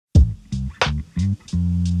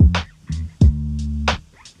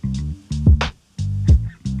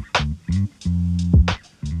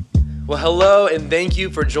Well, hello, and thank you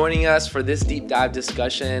for joining us for this deep dive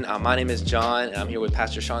discussion. My name is John, and I'm here with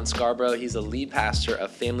Pastor Shawn Scarborough. He's the lead pastor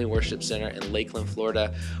of Family Worship Center in Lakeland,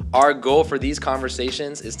 Florida. Our goal for these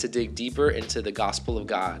conversations is to dig deeper into the gospel of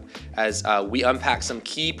God. As we unpack some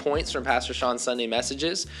key points from Pastor Shawn's Sunday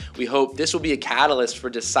messages, we hope this will be a catalyst for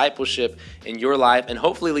discipleship in your life and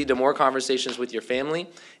hopefully lead to more conversations with your family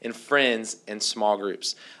and friends and small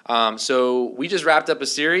groups. So we just wrapped up a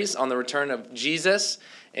series on the return of Jesus.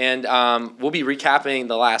 And we'll be recapping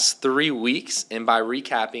the last 3 weeks. And by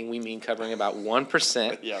recapping, we mean covering about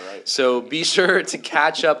 1%. Yeah, right. So be sure to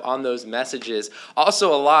catch up on those messages.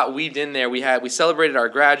 Also, a lot weaved in there. We celebrated our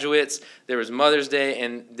graduates. There was Mother's Day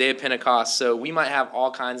and Day of Pentecost. So we might have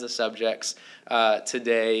all kinds of subjects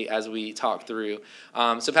today as we talk through.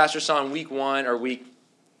 So Pastor Shawn,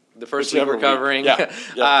 the first week we're covering,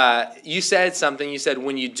 you said something. You said,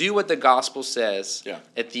 when you do what the gospel says,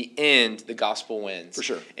 at the end, the gospel wins. For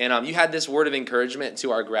sure. And you had this word of encouragement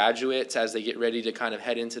to our graduates as they get ready to kind of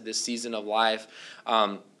head into this season of life.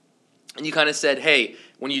 And you kind of said, hey,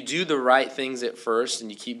 when you do the right things at first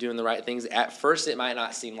and you keep doing the right things, at first it might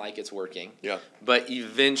not seem like it's working. Yeah. But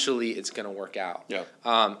eventually it's going to work out. Yeah.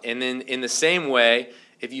 And then in the same way,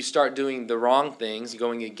 if you start doing the wrong things,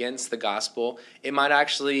 going against the gospel, it might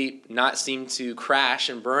actually not seem to crash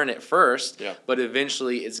and burn at first, but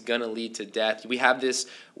eventually it's going to lead to death. We have this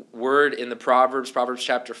word in the Proverbs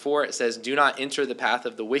chapter 4. It says, do not enter the path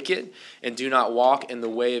of the wicked and do not walk in the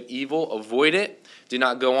way of evil. Avoid it. Do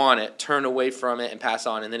not go on it. Turn away from it and pass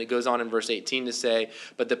on. And then it goes on in verse 18 to say,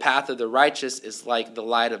 but the path of the righteous is like the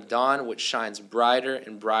light of dawn, which shines brighter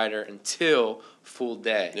and brighter until full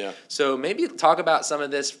day. Yeah. So maybe talk about some of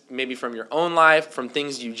this, maybe from your own life, from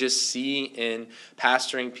things you just see in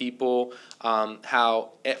pastoring people,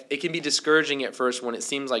 how it can be discouraging at first when it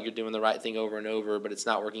seems like you're doing the right thing over and over, but it's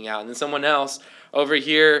not working out. And then someone else over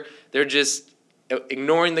here, they're just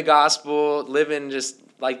ignoring the gospel, living just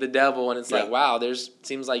like the devil, and it's like, wow,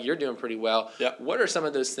 seems like you're doing pretty well. Yeah. What are some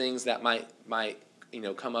of those things that might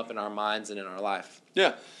come up in our minds and in our life?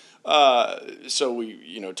 Yeah. So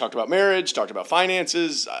we, talked about marriage, talked about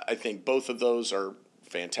finances. I think both of those are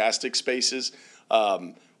fantastic spaces.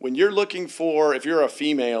 When you're looking for, if you're a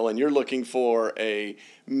female and you're looking for a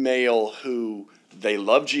male who they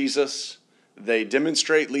love Jesus, they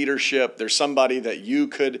demonstrate leadership, there's somebody that you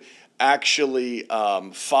could actually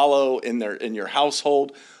follow in your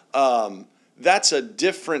household, that's a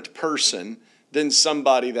different person than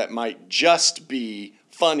somebody that might just be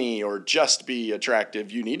funny or just be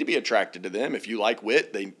attractive. You need to be attracted to them. If you like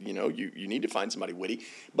wit, you need to find somebody witty.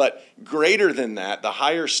 But greater than that, the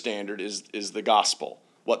higher standard is the gospel,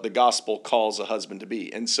 what the gospel calls a husband to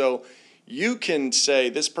be. And so you can say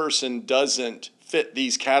this person doesn't fit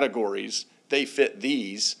these categories, they fit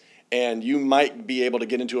these, and you might be able to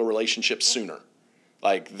get into a relationship sooner.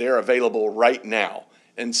 Like they're available right now.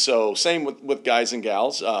 And so same with guys and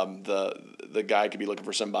gals. The guy could be looking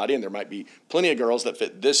for somebody, and there might be plenty of girls that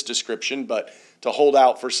fit this description, but to hold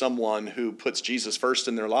out for someone who puts Jesus first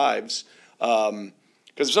in their lives, because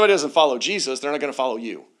if somebody doesn't follow Jesus, they're not going to follow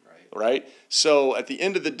you, right? So at the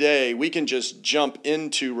end of the day, we can just jump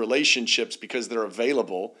into relationships because they're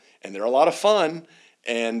available, and they're a lot of fun,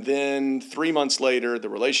 and then 3 months later, the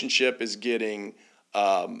relationship is getting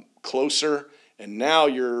closer, and now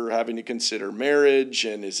you're having to consider marriage,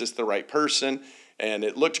 and is this the right person? And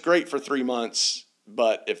it looked great for 3 months,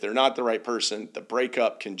 but if they're not the right person, the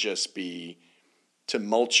breakup can just be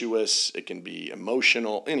tumultuous. It can be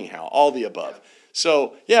emotional. Anyhow, all the above.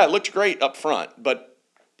 So, yeah, it looked great up front, but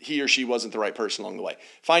he or she wasn't the right person along the way.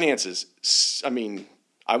 Finances, I mean,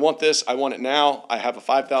 I want this. I want it now. I have a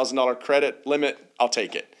 $5,000 credit limit. I'll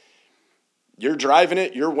take it. You're driving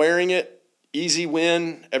it. You're wearing it. Easy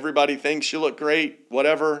win. Everybody thinks you look great.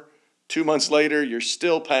 Whatever. 2 months later, you're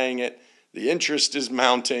still paying it. The interest is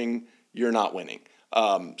mounting. You're not winning.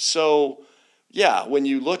 So, when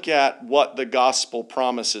you look at what the gospel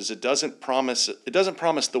promises, it doesn't promise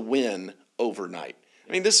the win overnight.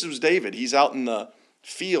 I mean, this was David. He's out in the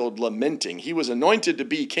field lamenting. He was anointed to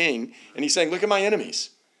be king, and he's saying, look at my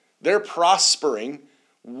enemies. They're prospering.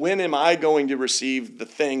 When am I going to receive the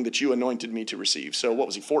thing that you anointed me to receive? So what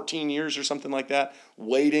was he, 14 years or something like that,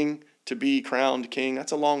 waiting to be crowned king?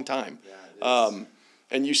 That's a long time. Yeah,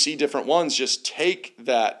 and you see different ones just take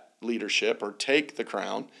that leadership or take the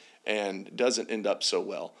crown, and it doesn't end up so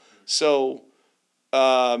well. So,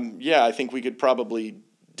 I think we could probably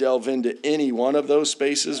delve into any one of those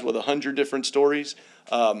spaces with 100 different stories.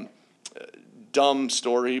 dumb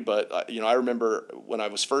story, but I remember when I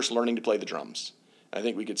was first learning to play the drums. I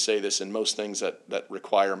think we could say this in most things that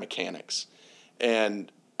require mechanics.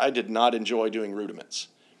 And I did not enjoy doing rudiments.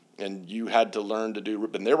 And you had to learn to do,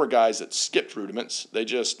 and there were guys that skipped rudiments. They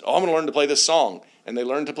just, I'm going to learn to play this song. And they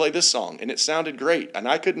learned to play this song. And it sounded great. And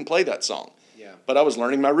I couldn't play that song. Yeah. But I was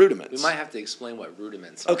learning my rudiments. We might have to explain what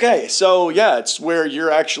rudiments are. Okay, so yeah, it's where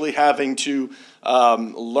you're actually having to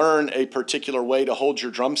learn a particular way to hold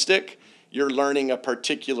your drumstick. You're learning a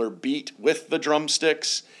particular beat with the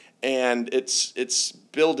drumsticks. And it's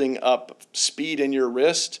building up speed in your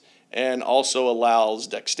wrist and also allows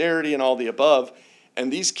dexterity and all the above.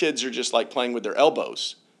 And these kids are just like playing with their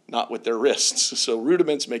elbows, not with their wrists. So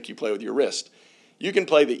rudiments make you play with your wrist. You can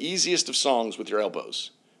play the easiest of songs with your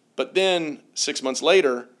elbows. But then 6 months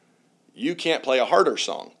later, you can't play a harder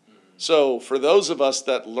song. So for those of us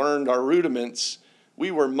that learned our rudiments, we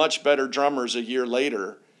were much better drummers a year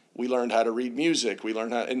later. We learned how to read music.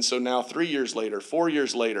 And so now 3 years later, 4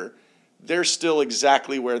 years later, they're still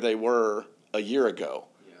exactly where they were a year ago,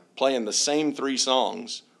 playing the same 3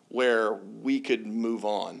 songs where we could move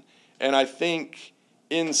on. And I think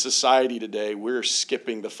in society today, we're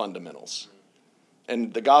skipping the fundamentals.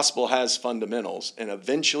 And the gospel has fundamentals, and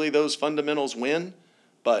eventually those fundamentals win,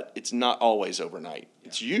 but it's not always overnight.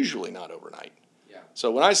 It's usually not overnight.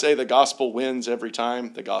 So when I say the gospel wins every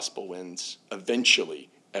time, the gospel wins eventually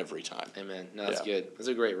every time. Amen. No, that's good. That's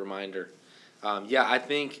a great reminder. I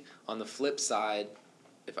think on the flip side,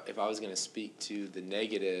 if I was going to speak to the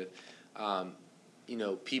negative,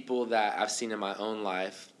 people that I've seen in my own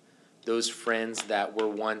life, those friends that were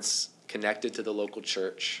once connected to the local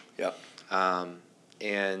church,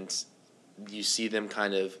 and you see them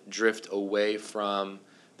kind of drift away from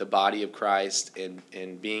the body of Christ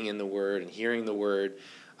and being in the Word and hearing the Word.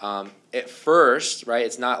 At first, right,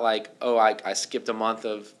 it's not like, I skipped a month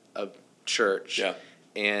of church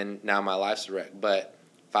and now my life's a wreck. But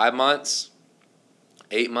 5 months,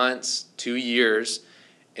 8 months, 2 years,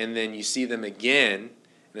 and then you see them again,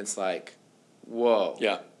 and it's like, whoa.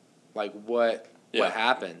 Like, what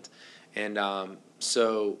happened? And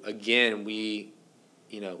so, again, we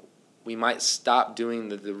might stop doing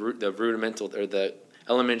the rudimental or the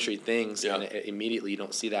elementary things, and immediately you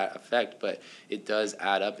don't see that effect, but it does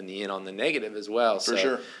add up in the end on the negative as well. For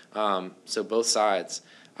sure. So both sides.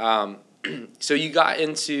 So you got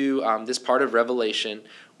into this part of Revelation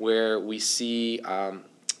where we see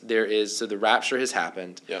the rapture has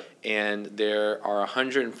happened, and there are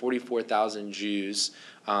 144,000 Jews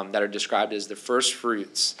that are described as the first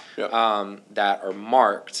fruits that are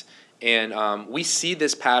marked. And we see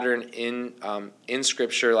this pattern in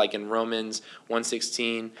Scripture, like in Romans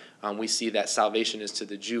 1:16. We see that salvation is to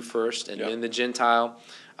the Jew first and then the Gentile.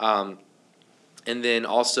 And then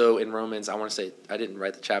also in Romans, I want to say, I didn't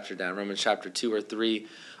write the chapter down, Romans chapter 2 or 3,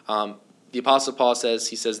 the Apostle Paul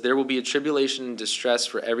says, there will be a tribulation and distress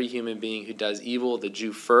for every human being who does evil, the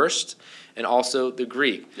Jew first, and also the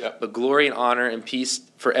Greek. But glory and honor and peace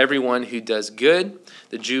for everyone who does good,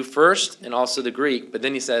 the Jew first, and also the Greek. But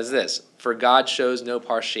then he says this, for God shows no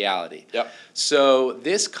partiality. So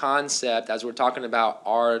this concept, as we're talking about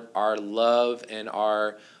our love and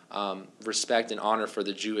our respect and honor for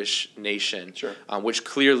the Jewish nation, which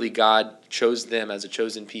clearly God chose them as a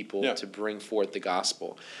chosen people to bring forth the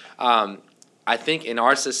gospel. I think in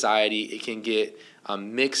our society it can get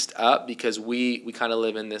mixed up because we kind of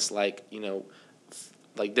live in this like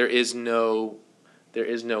there is no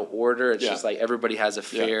order. It's just like everybody has a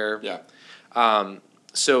fair.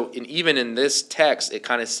 So even in this text, it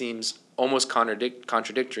kind of seems almost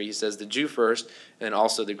contradictory. He says the Jew first and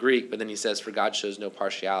also the Greek, but then he says for God shows no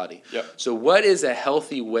partiality. So what is a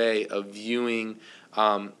healthy way of viewing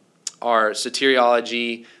our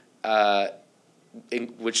soteriology,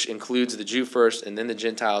 which includes the Jew first and then the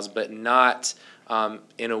Gentiles, but not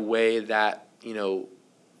in a way that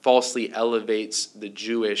falsely elevates the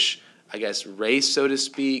Jewish, I guess, race, so to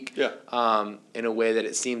speak, in a way that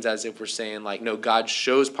it seems as if we're saying like, no, God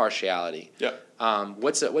shows partiality.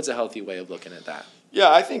 What's a healthy way of looking at that?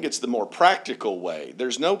 I think it's the more practical way.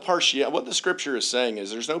 There's no partiality. What the Scripture is saying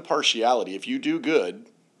is there's no partiality. If you do good,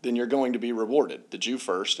 then you're going to be rewarded, the Jew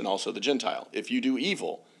first and also the Gentile. If you do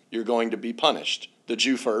evil, you're going to be punished, the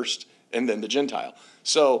Jew first and then the Gentile.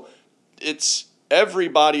 So it's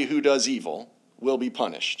everybody who does evil will be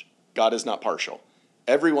punished. God is not partial.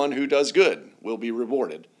 Everyone who does good will be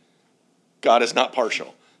rewarded. God is not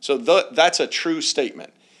partial. So that's a true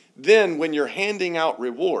statement. Then when you're handing out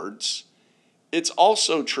rewards, it's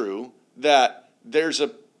also true that there's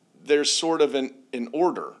sort of an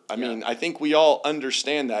order. I mean, I think we all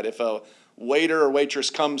understand that if a waiter or waitress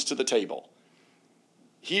comes to the table,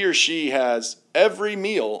 he or she has every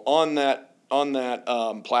meal on that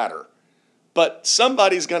platter, but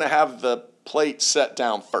somebody's going to have the plate set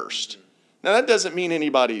down first. Mm-hmm. Now, that doesn't mean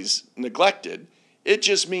anybody's neglected. It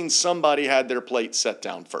just means somebody had their plate set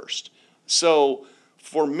down first. So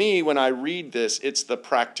for me, when I read this, it's the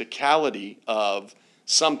practicality of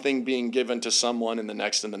something being given to someone and the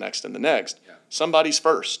next and the next and the next. Yeah. Somebody's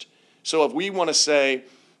first. So if we want to say,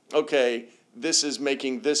 okay, this is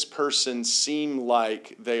making this person seem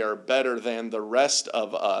like they are better than the rest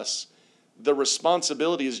of us, the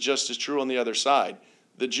responsibility is just as true on the other side.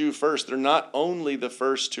 The Jew first, they're not only the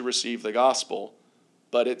first to receive the gospel,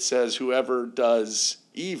 but it says whoever does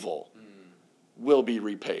evil will be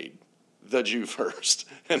repaid. The Jew first,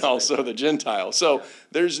 and also the Gentile. So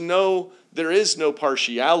there is no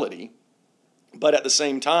partiality, but at the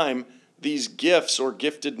same time, these gifts or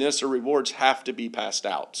giftedness or rewards have to be passed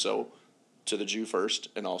out. So to the Jew first,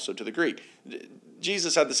 and also to the Greek.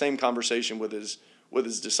 Jesus had the same conversation with his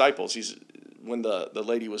disciples. When the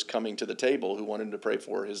lady was coming to the table who wanted to pray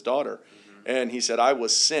for his daughter, and he said, "I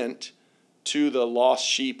was sent to the lost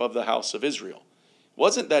sheep of the house of Israel."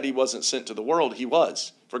 Wasn't that he wasn't sent to the world? He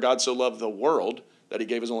was. For God so loved the world that he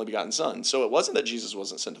gave his only begotten son. So it wasn't that Jesus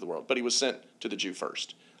wasn't sent to the world, but he was sent to the Jew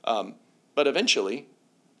first. But eventually,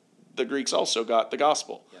 the Greeks also got the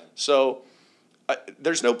gospel. Yeah. So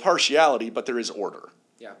there's no partiality, but there is order.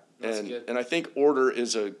 Yeah, that's good. And I think order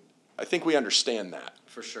I think we understand that.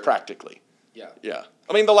 For sure. Practically. Yeah. Yeah.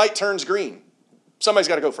 I mean, the light turns green. Somebody's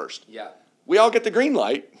got to go first. Yeah. We all get the green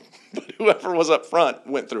light, but whoever was up front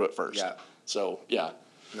went through it first. Yeah. So, yeah.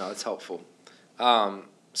 No, that's helpful.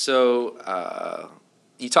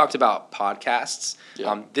 You talked about podcasts.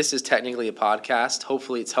 Yeah. This is technically a podcast.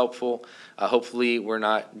 Hopefully it's helpful. Hopefully we're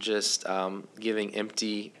not just giving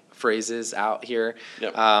empty phrases out here.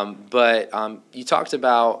 Yep. But you talked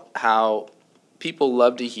about how people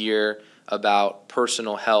love to hear about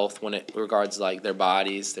personal health when it regards like their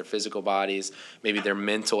bodies, their physical bodies, maybe their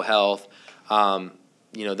mental health.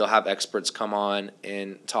 They'll have experts come on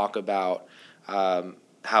and talk about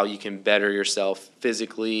how you can better yourself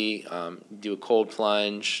physically, do a cold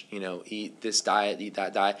plunge, eat this diet, eat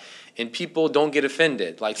that diet. And people don't get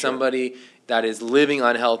offended. Like somebody that is living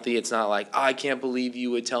unhealthy, it's not like, I can't believe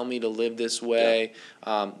you would tell me to live this way.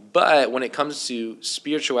 Yeah. But when it comes to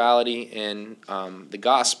spirituality and the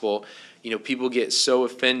gospel, people get so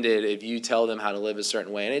offended if you tell them how to live a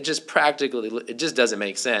certain way. And it just doesn't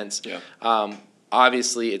make sense. Yeah.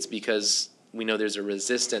 Obviously, it's because we know there's a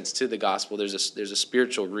resistance to the gospel. There's a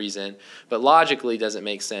spiritual reason, but logically doesn't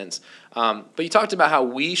make sense. But you talked about how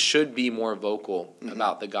we should be more vocal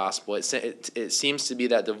about the gospel. It seems to be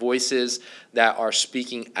that the voices that are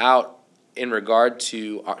speaking out in regard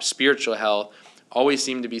to our spiritual health always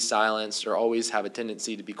seem to be silenced or always have a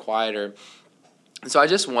tendency to be quieter. And so I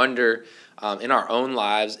just wonder, in our own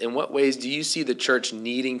lives, in what ways do you see the church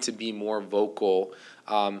needing to be more vocal?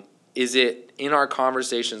 Is it in our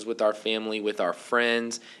conversations with our family, with our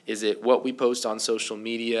friends? Is it what we post on social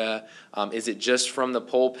media? Is it just from the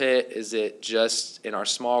pulpit? Is it just in our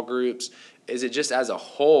small groups? Is it just as a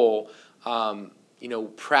whole?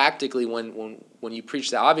 Practically, when you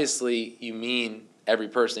preach that, obviously you mean every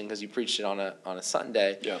person because you preached it on a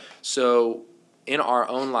Sunday. Yeah. So in our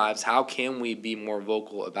own lives, how can we be more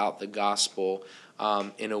vocal about the gospel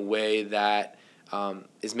in a way that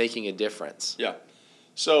is making a difference? Yeah.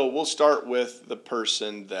 So we'll start with the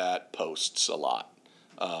person that posts a lot.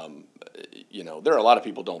 There are a lot of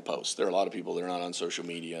people don't post. There are a lot of people that are not on social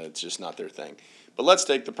media. It's just not their thing. But let's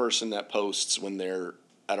take the person that posts when they're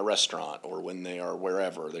at a restaurant or when they are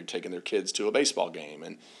wherever. They're taking their kids to a baseball game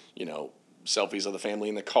and, selfies of the family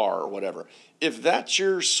in the car or whatever. If that's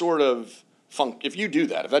your sort of if you do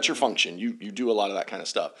that, if that's your function, you do a lot of that kind of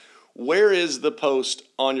stuff. Where is the post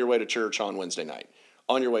on your way to church on Wednesday night?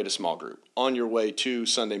 On your way to small group, on your way to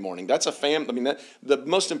Sunday morning. That's the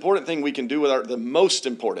most important thing we can do with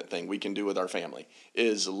our family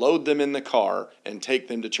is load them in the car and take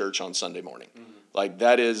them to church on Sunday morning. Mm-hmm. Like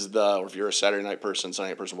that is or if you're a Saturday night person, Sunday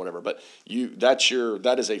night person, whatever, but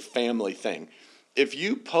that is a family thing. If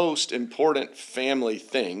you post important family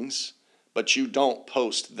things, but you don't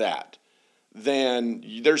post that, then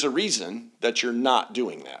there's a reason that you're not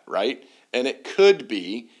doing that, right? And it could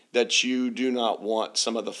be that you do not want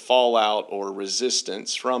some of the fallout or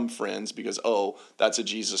resistance from friends because, that's a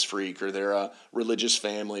Jesus freak, or they're a religious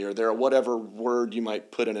family, or they're a whatever word you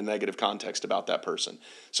might put in a negative context about that person.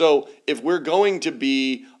 So if we're going to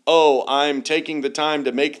be, I'm taking the time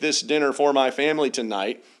to make this dinner for my family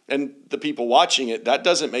tonight, and the people watching it, that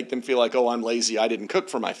doesn't make them feel like, I'm lazy, I didn't cook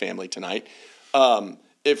for my family tonight.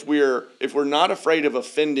 if we're not afraid of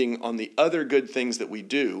offending on the other good things that we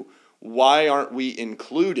do, why aren't we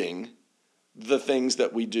including the things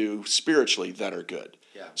that we do spiritually that are good?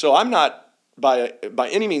 Yeah. So I'm not by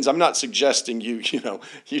any means, I'm not suggesting you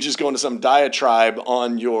just go into some diatribe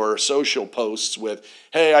on your social posts with,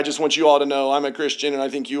 hey, I just want you all to know I'm a Christian and I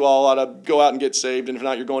think you all ought to go out and get saved, and if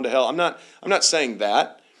not, you're going to hell. I'm not saying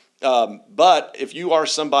that. But if you are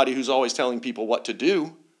somebody who's always telling people what to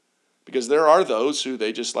do, because there are those who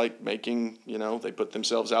they just like making, they put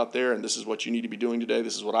themselves out there and this is what you need to be doing today,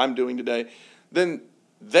 this is what I'm doing today, then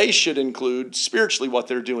they should include spiritually what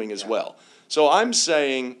they're doing as well. So I'm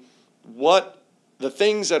saying what the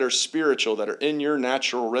things that are spiritual, that are in your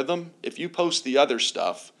natural rhythm, if you post the other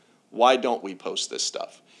stuff, why don't we post this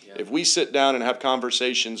stuff? Yeah. If we sit down and have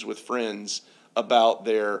conversations with friends about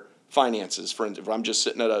their finances, friends, if I'm just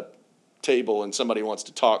sitting at a table and somebody wants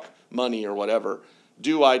to talk money or whatever,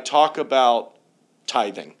 do I talk about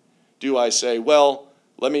tithing? Do I say, well,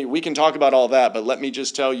 we can talk about all that, but let me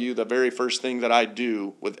just tell you the very first thing that I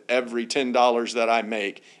do with every $10 that I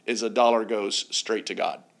make is $1 goes straight to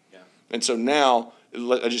God. Yeah. And so now,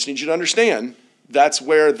 I just need you to understand, that's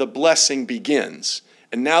where the blessing begins.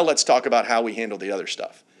 And now let's talk about how we handle the other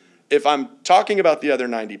stuff. If I'm talking about the other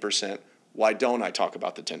 90%, why don't I talk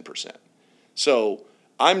about the 10%? So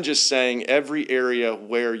I'm just saying every area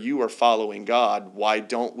where you are following God, why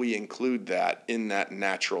don't we include that in that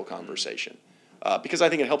natural conversation? Because I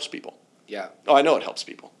think it helps people. Yeah. Oh, I know it helps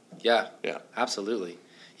people. Yeah. Yeah. Absolutely.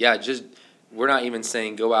 Yeah, we're not even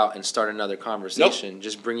saying go out and start another conversation. Nope.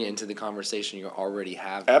 Just bring it into the conversation you're already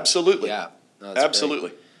having. Absolutely. Yeah. No, absolutely.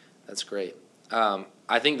 Great. That's great.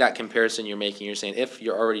 I think that comparison you're making, you're saying if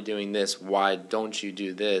you're already doing this, why don't you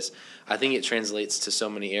do this? I think it translates to so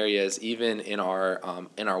many areas, even in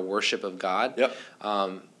our worship of God. Yep.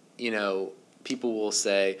 People will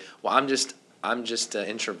say, "Well, I'm just an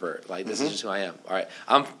introvert. Like this is just who I am." All right,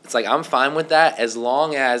 I'm fine with that as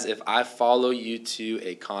long as if I follow you to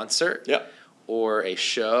a concert, or a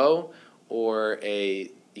show, or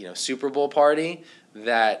a Super Bowl party,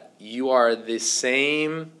 that you are the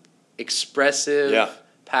same expressive,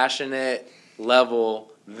 passionate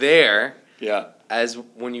level there as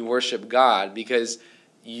when you worship God, because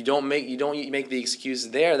you don't make the excuse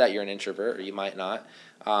there that you're an introvert, or you might not.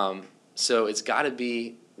 So it's got to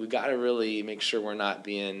be, we've got to really make sure we're not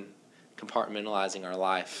being compartmentalizing our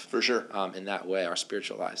life for sure in that way, our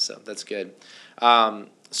spiritual life. So that's good.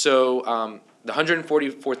 The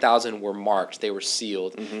 144,000 were marked. They were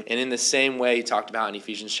sealed. Mm-hmm. And in the same way he talked about in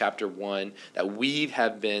Ephesians chapter 1 that we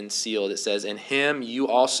have been sealed. It says, in him you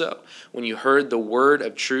also, when you heard the word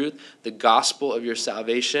of truth, the gospel of your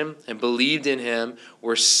salvation, and believed in him,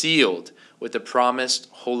 were sealed with the promised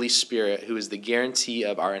Holy Spirit, who is the guarantee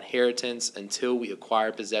of our inheritance until we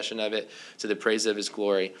acquire possession of it to the praise of his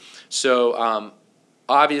glory. So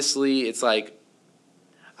obviously it's like,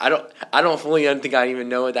 I don't fully think I even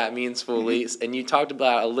know what that means fully. Mm-hmm. And you talked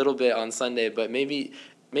about it a little bit on Sunday, but maybe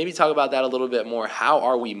talk about that a little bit more. How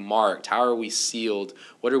are we marked? How are we sealed?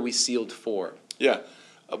 What are we sealed for? Yeah.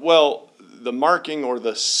 Well, the marking or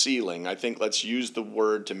the sealing, I think let's use the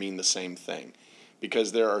word to mean the same thing.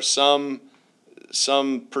 Because there are some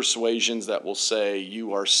persuasions that will say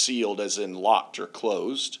you are sealed as in locked or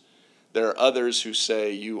closed. There are others who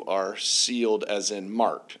say you are sealed as in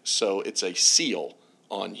marked. So it's a seal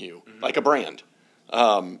on you, like a brand.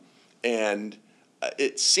 And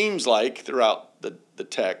it seems like throughout the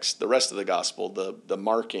text, the rest of the gospel, the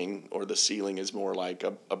marking or the sealing is more like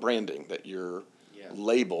a branding, that you're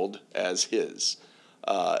labeled as his.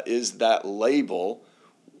 Is that label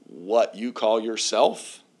what you call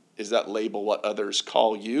yourself? Is that label what others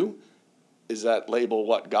call you? Is that label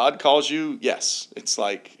what God calls you? Yes. It's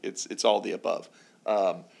like, it's all the above.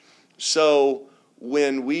 So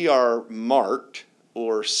when we are marked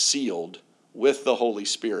or sealed with the Holy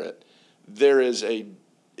Spirit,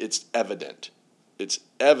 it's evident. It's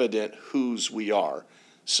evident whose we are.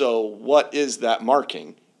 So what is that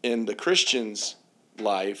marking? In the Christian's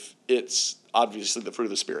life, it's obviously the fruit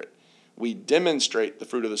of the Spirit. We demonstrate the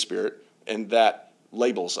fruit of the Spirit, and that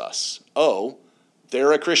labels us. Oh,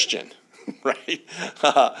 they're a Christian, right?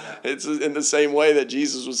 It's in the same way that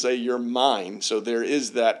Jesus would say, you're mine. So there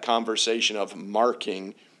is that conversation of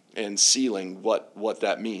marking and sealing what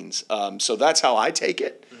that means. So that's how I take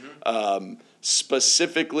it. Mm-hmm.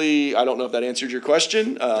 Specifically, I don't know if that answered your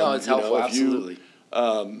question. No, it's helpful, absolutely.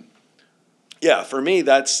 For me,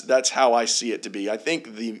 that's how I see it to be. I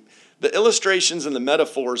think the illustrations and the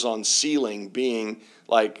metaphors on sealing being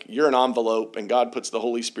like you're an envelope and God puts the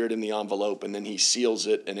Holy Spirit in the envelope and then he seals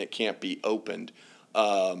it and it can't be opened.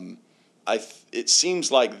 It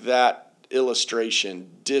seems like that illustration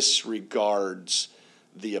disregards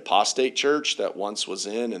the apostate church that once was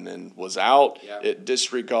in and then was out. Yeah. It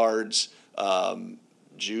disregards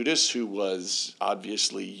Judas, who was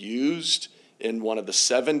obviously used in one of the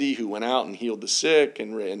 70 who went out and healed the sick,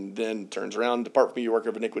 and then turns around, depart from me, you worker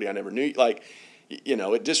of iniquity, I never knew you. Like,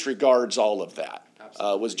 it disregards all of that.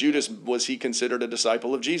 Was Judas, was he considered a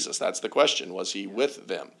disciple of Jesus? That's the question. Was he with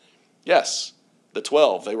them? Yes. The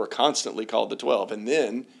 12, they were constantly called the 12. And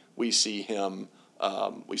then we see him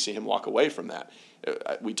walk away from that.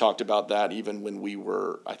 We talked about that even when we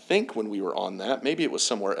were on that. Maybe it was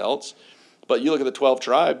somewhere else. But you look at the 12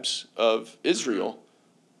 tribes of Israel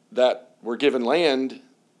that were given land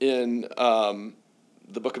in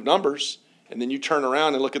the book of Numbers, and then you turn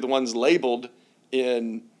around and look at the ones labeled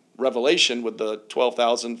in Revelation with the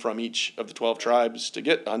 12,000 from each of the 12 tribes to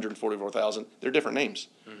get 144,000. They're different names.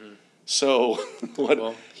 Mm-hmm. So,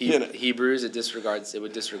 Hebrews, it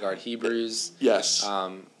would disregard Hebrews. Yes.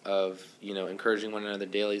 Of encouraging one another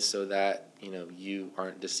daily, so that you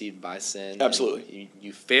aren't deceived by sin. Absolutely.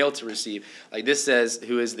 You fail to receive. Like this says,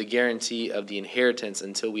 who is the guarantee of the inheritance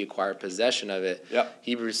until we acquire possession of it. Yep.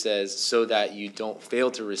 Hebrews says, so that you don't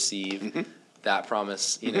fail to receive that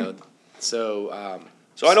promise. So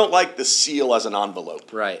I don't like the seal as an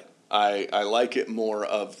envelope. Right. I like it more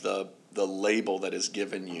of the label that is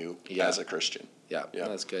given you as a Christian. Yeah,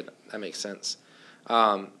 that's good. That makes sense.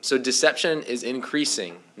 So deception is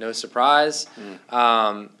increasing, no surprise.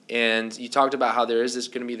 And you talked about how there is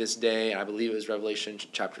going to be this day, and I believe it was Revelation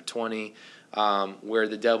chapter 20, where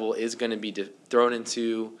the devil is going to be thrown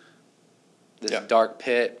into this dark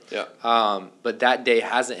pit. Yeah. But that day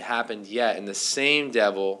hasn't happened yet, and the same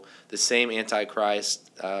devil, the same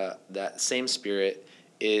Antichrist, that same spirit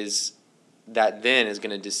that then is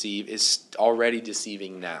going to deceive, is already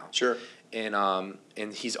deceiving now. Sure.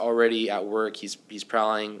 And he's already at work. He's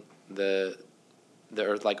prowling the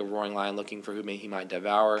earth like a roaring lion, looking for whom he might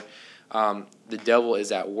devour. The devil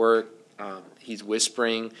is at work. He's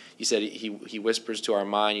whispering. You said he whispers to our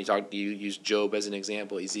mind. You used Job as an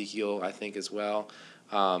example. Ezekiel, I think, as well.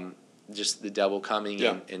 Just the devil coming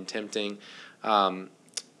and tempting.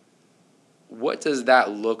 What does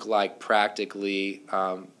that look like practically?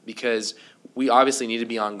 Because we obviously need to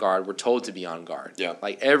be on guard. We're told to be on guard. Yeah.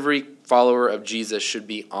 Like every follower of Jesus should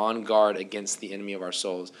be on guard against the enemy of our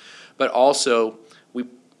souls. But also,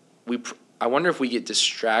 I wonder if we get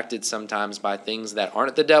distracted sometimes by things that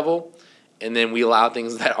aren't the devil, and then we allow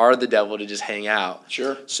things that are the devil to just hang out.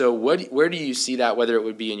 Sure. So where do you see that, whether it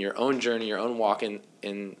would be in your own journey, your own walk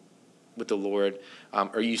in with the Lord,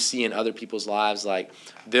 or you see in other people's lives, like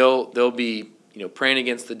they'll be praying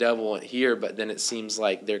against the devil here, but then it seems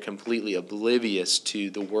like they're completely oblivious to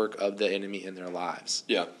the work of the enemy in their lives.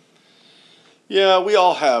 Yeah. Yeah, we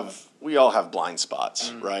all have blind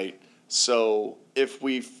spots, right? So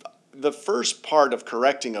the first part of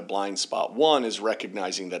correcting a blind spot, one is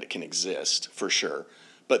recognizing that it can exist for sure,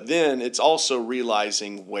 but then it's also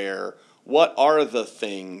realizing what are the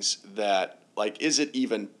things that, like, is it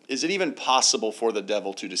even possible for the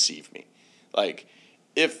devil to deceive me? Like,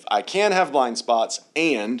 if I can have blind spots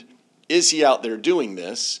and is he out there doing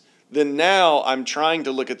this, then now I'm trying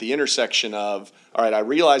to look at the intersection of, all right, I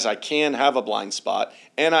realize I can have a blind spot,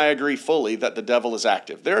 and I agree fully that the devil is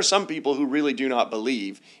active. There are some people who really do not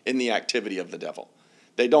believe in the activity of the devil.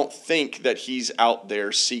 They don't think that he's out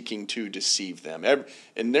there seeking to deceive them.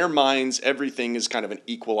 In their minds, everything is kind of an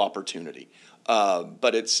equal opportunity.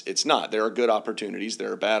 But it's not. There are good opportunities.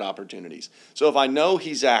 There are bad opportunities. So if I know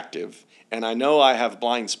he's active and I know I have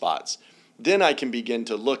blind spots, then I can begin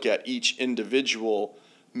to look at each individual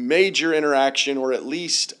major interaction, or at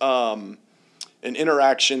least an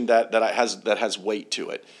interaction that has weight to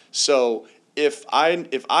it. So if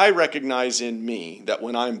I recognize in me that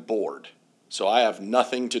when I'm bored, so I have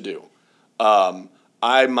nothing to do,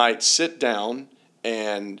 I might sit down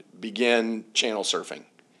and begin channel surfing.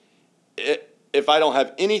 If I don't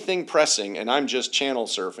have anything pressing and I'm just channel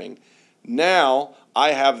surfing, now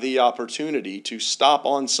I have the opportunity to stop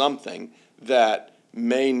on something that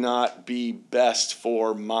may not be best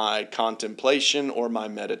for my contemplation or my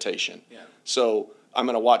meditation. Yeah. So I'm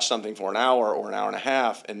going to watch something for an hour or an hour and a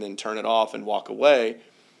half and then turn it off and walk away.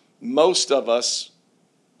 Most of us,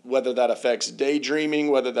 whether that affects daydreaming,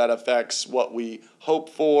 whether that affects what we hope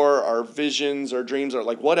for, our visions, our dreams, or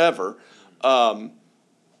like whatever,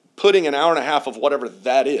 putting an hour and a half of whatever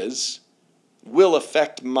that is will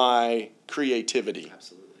affect my creativity.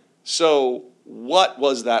 Absolutely. So what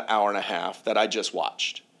was that hour and a half that I just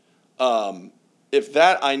watched? If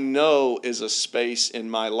that I know is a space in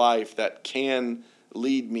my life that can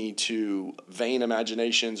lead me to vain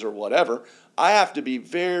imaginations or whatever, I have to be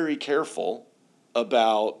very careful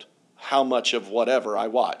about how much of whatever I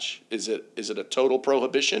watch. Is it a total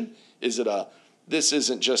prohibition? Is it this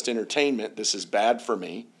isn't just entertainment, this is bad for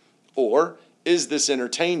me? Or is this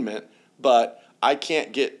entertainment, but I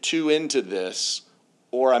can't get too into this,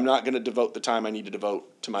 or I'm not going to devote the time I need to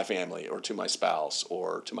devote to my family or to my spouse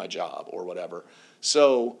or to my job or whatever.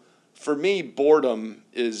 So for me, boredom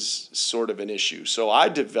is sort of an issue. So I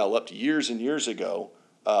developed years and years ago,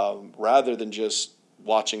 rather than just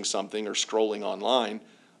watching something or scrolling online,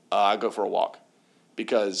 I go for a walk,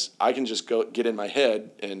 because I can just go get in my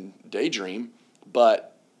head and daydream,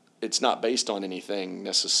 but it's not based on anything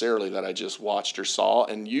necessarily that I just watched or saw.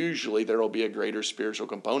 And usually there will be a greater spiritual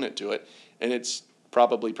component to it. And it's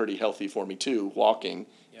probably pretty healthy for me too, walking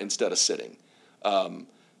instead of sitting.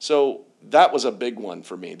 So that was a big one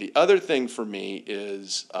for me. The other thing for me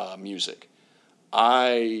is music.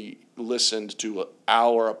 I listened to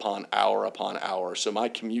hour upon hour upon hour. So my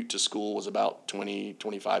commute to school was about 20,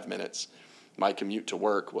 25 minutes. My commute to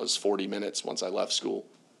work was 40 minutes once I left school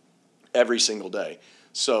every single day.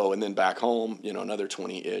 So, and then back home, another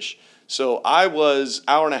 20-ish. So I was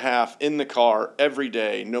hour and a half in the car every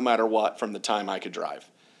day, no matter what, from the time I could drive.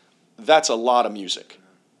 That's a lot of music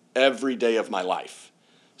every day of my life.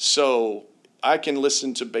 So I can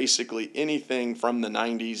listen to basically anything from the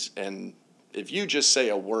 90s, and if you just say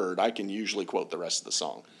a word, I can usually quote the rest of the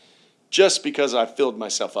song, just because I filled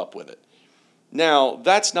myself up with it. Now,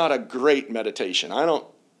 that's not a great meditation.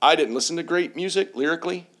 I didn't listen to great music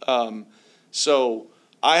lyrically, so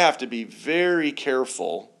I have to be very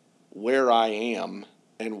careful where I am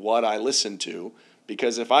and what I listen to,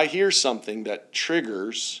 because if I hear something that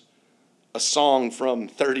triggers a song from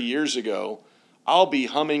 30 years ago, I'll be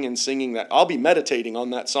humming and singing that. I'll be meditating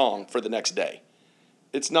on that song for the next day.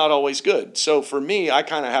 It's not always good. So for me, I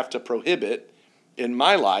kind of have to prohibit in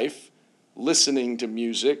my life listening to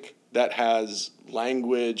music that has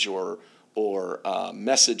language or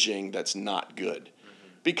messaging that's not good.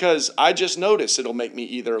 Because I just notice it'll make me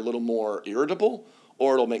either a little more irritable,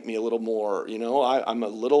 or it'll make me a little more, I'm a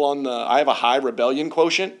little I have a high rebellion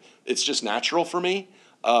quotient. It's just natural for me.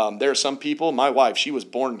 There are some people, my wife, she was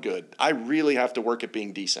born good. I really have to work at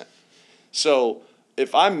being decent. So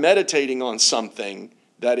if I'm meditating on something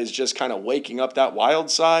that is just kind of waking up that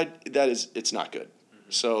wild side, it's not good.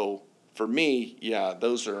 So for me,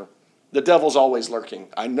 the devil's always lurking.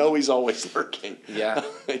 I know he's always lurking. Yeah.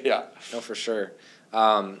 Yeah. No, for sure.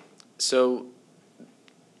 So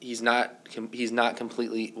he's not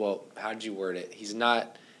completely, well, how did you word it? He's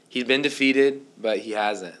been defeated, but he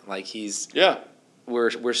hasn't. Like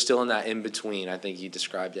we're still in that in between. I think you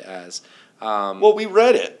described it as. Well, we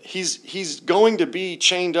read it. He's going to be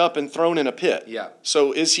chained up and thrown in a pit. Yeah.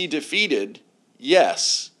 So is he defeated?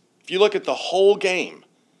 Yes. If you look at the whole game,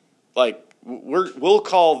 like we'll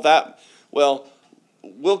call that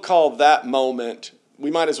moment. We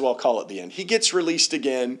might as well call it the end. He gets released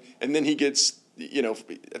again, and then he gets,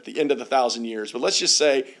 at the end of the 1,000 years. But let's just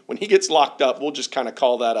say when he gets locked up, we'll just kind of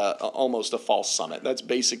call that almost a false summit. That's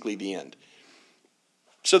basically the end.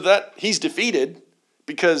 So that he's defeated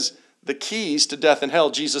because the keys to death and hell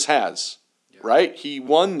Jesus has, right? He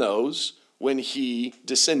won those when he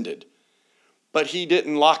descended. But he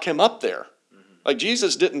didn't lock him up there. Like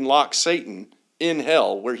Jesus didn't lock Satan in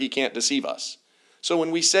hell where he can't deceive us. So when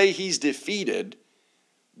we say he's defeated,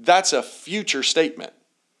 that's a future statement.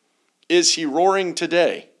 Is he roaring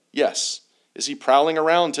today? Yes. Is he prowling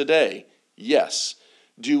around today? Yes.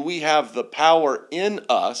 Do we have the power in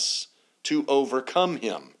us to overcome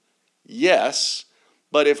him? Yes.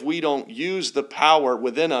 But if we don't use the power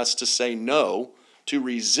within us to say no, to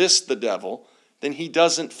resist the devil, then he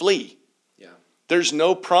doesn't flee. Yeah. There's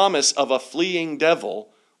no promise of a fleeing devil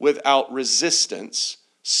without resistance,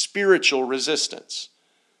 spiritual resistance.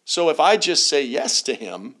 So if I just say yes to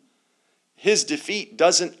him, his defeat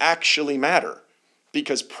doesn't actually matter,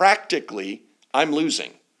 because practically I'm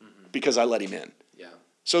losing because I let him in. Yeah.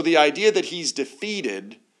 So the idea that he's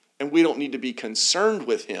defeated and we don't need to be concerned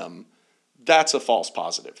with him, that's a false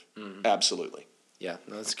positive. Absolutely. Yeah,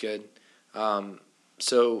 no, that's good.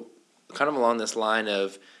 So kind of along this line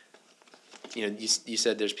of, you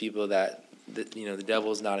said there's people that the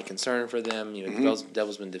devil's not a concern for them. The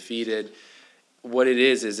devil's been defeated. What it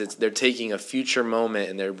is they're taking a future moment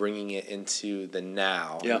and they're bringing it into the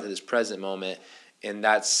now, into this present moment, and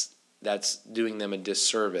that's doing them a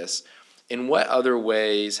disservice. In what other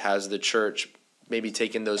ways has the church maybe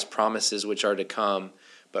taken those promises which are to come,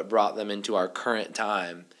 but brought them into our current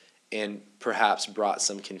time, and perhaps brought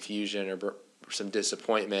some confusion or some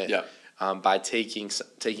disappointment by taking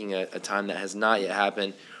a time that has not yet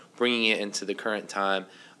happened, bringing it into the current time.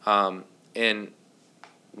 And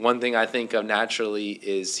one thing I think of naturally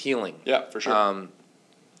is healing. Yeah, for sure.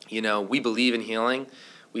 We believe in healing.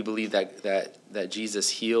 We believe that Jesus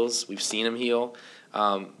heals. We've seen him heal.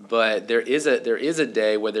 But there is a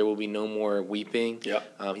day where there will be no more weeping. Yeah.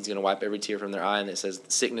 He's going to wipe every tear from their eye, and it says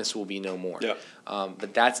sickness will be no more. Yeah.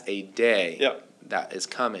 But that's a day Yeah. that is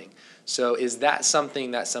coming. So is that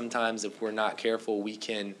something that sometimes, if we're not careful, we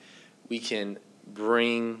can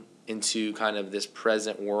bring into kind of this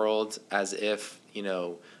present world as if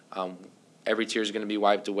every tear is going to be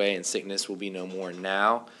wiped away and sickness will be no more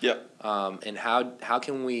now? Yeah. And how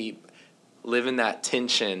can we live in that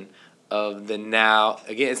tension of the now?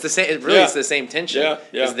 Again, it's the same. It's the same tension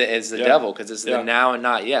as the devil, because it's the now and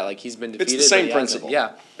not yet. Like, he's been defeated. It's the same principle.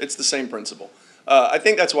 Yeah, it's the same principle. I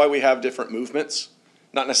think that's why we have different movements,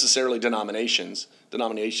 not necessarily denominations.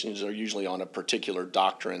 Denominations are usually on a particular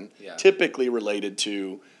doctrine, typically related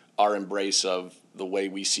to our embrace of the way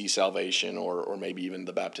we see salvation, or maybe even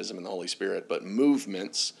the baptism in the Holy Spirit. But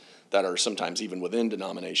movements that are sometimes even within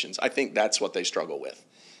denominations, I think that's what they struggle with.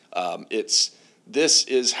 This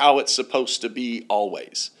is how it's supposed to be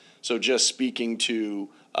always. So just speaking to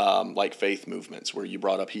like faith movements where you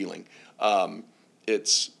brought up healing,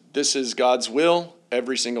 this is God's will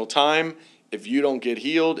every single time. If you don't get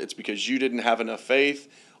healed, it's because you didn't have enough faith.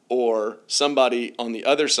 Or somebody on the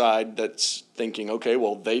other side that's thinking, okay,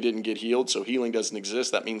 well, they didn't get healed, so healing doesn't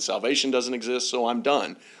exist. That means salvation doesn't exist, so I'm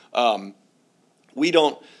done. We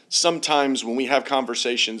don't, sometimes when we have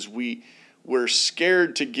conversations, we're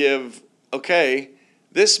scared to give, okay,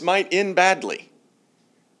 this might end badly.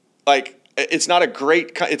 Like, it's not a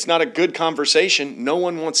good conversation. No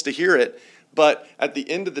one wants to hear it. But at the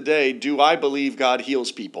end of the day, do I believe God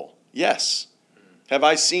heals people? Yes. Have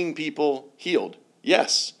I seen people healed?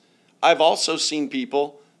 Yes. I've also seen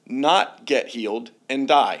people not get healed and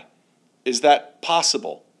die. Is that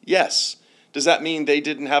possible? Yes. Does that mean they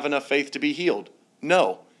didn't have enough faith to be healed?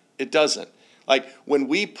 No, it doesn't. Like, when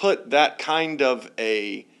we put that kind of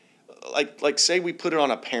like say we put it on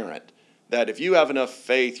a parent, that if you have enough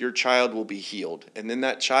faith, your child will be healed, and then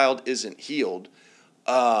that child isn't healed,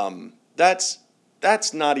 that's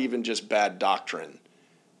not even just bad doctrine.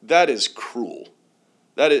 That is cruel.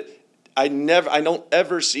 I don't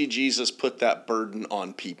ever see Jesus put that burden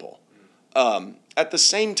on people. At the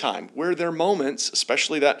same time, where there are moments,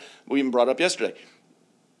 especially that we even brought up yesterday,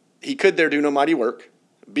 he could there do no mighty work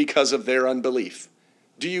because of their unbelief.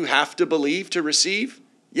 Do you have to believe to receive?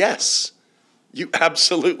 Yes, you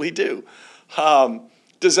absolutely do.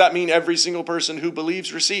 Does that mean every single person who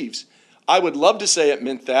believes receives? I would love to say it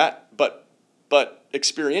meant that, but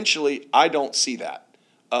experientially, I don't see that.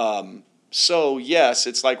 So yes,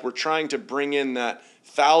 it's like we're trying to bring in that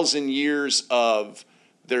 1,000 years of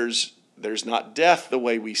there's not death the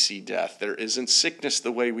way we see death. There isn't sickness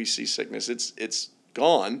the way we see sickness. It's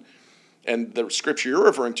gone. And the scripture you're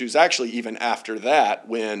referring to is actually even after that,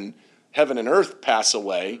 when heaven and earth pass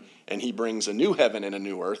away and he brings a new heaven and a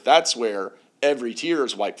new earth. That's where every tear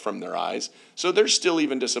is wiped from their eyes. So there's still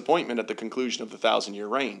even disappointment at the conclusion of the 1,000-year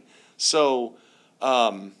reign. So,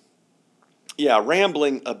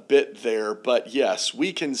 rambling a bit there, but yes,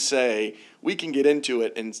 we can get into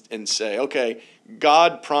it and say, okay,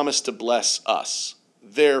 God promised to bless us.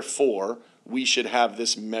 Therefore, we should have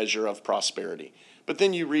this measure of prosperity. But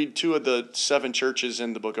then you read 2 of the 7 churches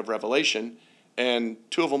in the book of Revelation, and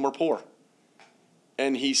 2 of them were poor.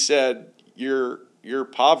 And he said, your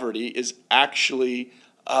poverty is actually,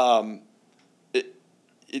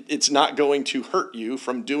 it's not going to hurt you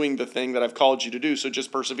from doing the thing that I've called you to do, so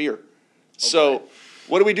just persevere. Okay. So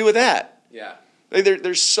what do we do with that? Yeah.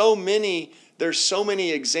 There's so many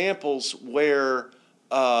examples where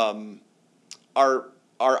our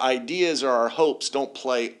ideas or our hopes don't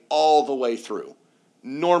play all the way through.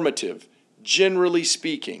 Normative, generally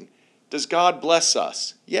speaking. Does God bless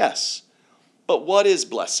us? Yes. But what is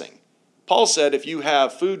blessing? Paul said if you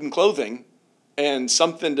have food and clothing and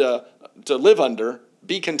something to live under,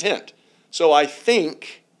 be content. So I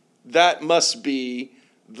think that must be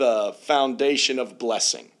the foundation of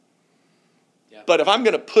blessing. Yeah. But if I'm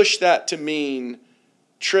going to push that to mean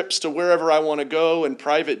trips to wherever I want to go and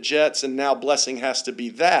private jets, and now blessing has to be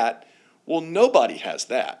that, well, nobody has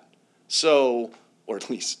that. So, or at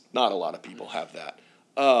least not a lot of people have that.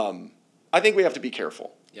 I think we have to be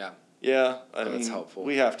careful. Yeah. Yeah. That's helpful.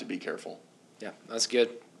 We have to be careful. Yeah, that's good.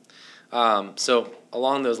 So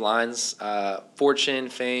along those lines, fortune,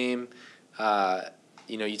 fame,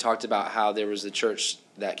 you talked about how there was a church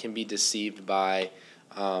that can be deceived by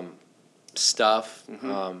stuff.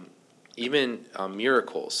 Mm-hmm. even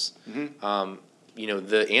miracles.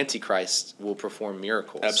 The Antichrist will perform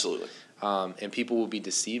miracles. Absolutely. And people will be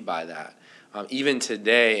deceived by that. Even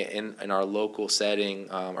today in our local setting,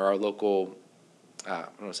 or our local, I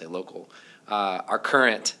don't want to say local, our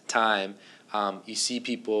current time, you see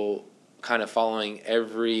people kind of following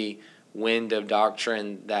every wind of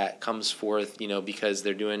doctrine that comes forth, because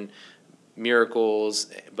they're doing miracles,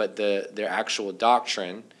 but their actual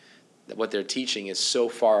doctrine, what they're teaching, is so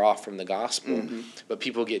far off from the gospel. But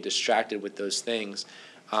people get distracted with those things,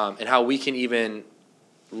 and how we can even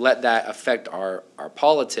let that affect our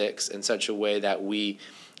politics in such a way that we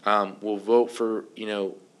will vote for,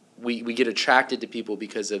 we get attracted to people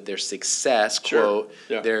because of their success, quote,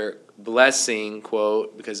 their blessing,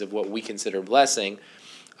 quote, because of what we consider blessing,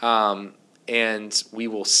 and we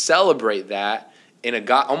will celebrate that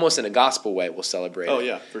almost in a gospel way. We'll celebrate it. Oh,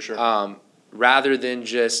 yeah, for sure. Rather than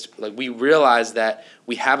just, we realize that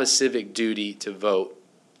we have a civic duty to vote.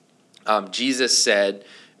 Jesus said,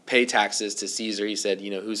 pay taxes to Caesar. He said,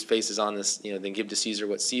 whose face is on this, then give to Caesar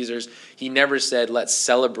what's Caesar's. He never said, let's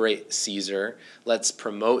celebrate Caesar, let's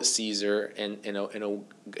promote Caesar in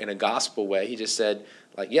a gospel way. He just said,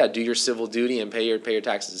 do your civil duty and pay your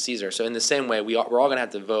taxes to Caesar. So in the same way, we're all going to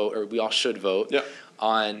have to vote, or we all should vote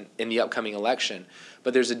in the upcoming election.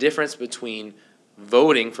 But there's a difference between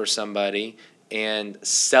voting for somebody and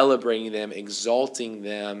celebrating them, exalting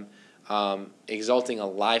a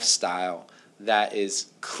lifestyle that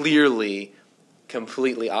is clearly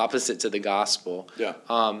completely opposite to the gospel.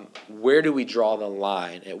 Where do we draw the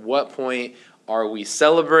line? At what point are we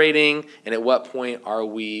celebrating, and at what point are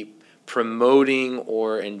we promoting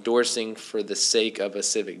or endorsing for the sake of a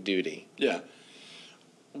civic duty?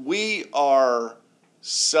 We are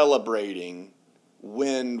celebrating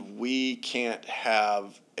when we can't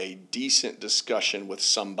have a decent discussion with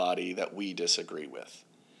somebody that we disagree with.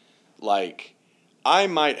 I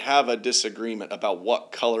might have a disagreement about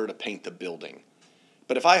what color to paint the building,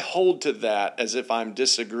 but if I hold to that as if I'm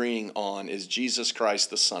disagreeing on, is Jesus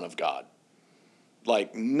Christ the Son of God?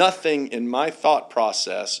 Nothing in my thought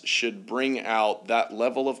process should bring out that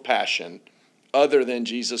level of passion other than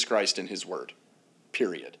Jesus Christ and his word,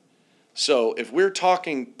 period. So if we're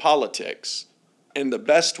talking politics and the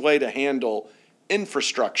best way to handle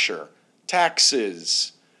infrastructure,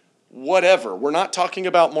 taxes, whatever, we're not talking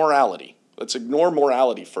about morality. Let's ignore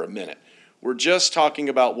morality for a minute. We're just talking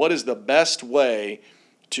about what is the best way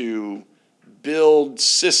to build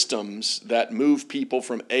systems that move people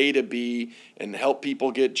from A to B and help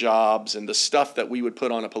people get jobs and the stuff that we would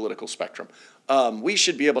put on a political spectrum. We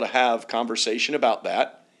should be able to have conversation about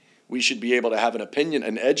that. We should be able to have an opinion,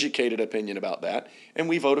 an educated opinion about that, and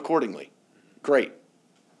we vote accordingly. Great.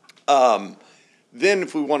 Then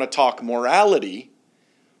if we want to talk morality,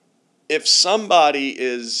 if somebody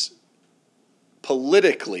is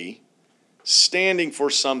politically standing for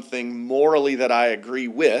something morally that I agree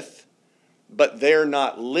with, but they're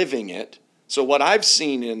not living it. So what I've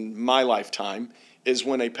seen in my lifetime is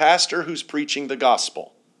when a pastor who's preaching the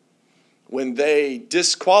gospel, when they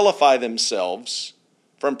disqualify themselves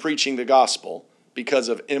from preaching the gospel because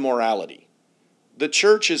of immorality, the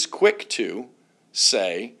church is quick to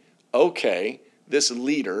say, okay, this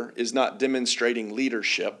leader is not demonstrating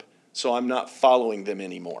leadership, so I'm not following them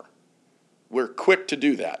anymore. We're quick to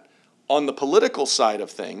do that. On the political side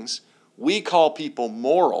of things, we call people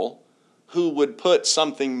moral who would put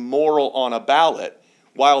something moral on a ballot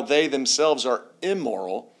while they themselves are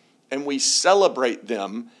immoral, and we celebrate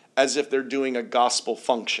them as if they're doing a gospel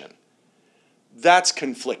function. That's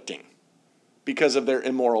conflicting because of their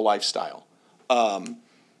immoral lifestyle.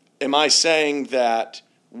 Am I saying that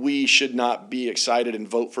we should not be excited and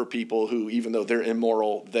vote for people who, even though they're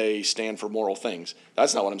immoral, they stand for moral things?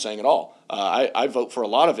 That's not what I'm saying at all. I vote for a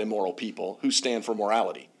lot of immoral people who stand for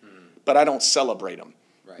morality, but I don't celebrate them.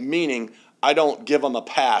 Right. Meaning, I don't give them a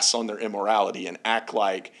pass on their immorality and act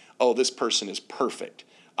like, oh, this person is perfect.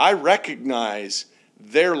 I recognize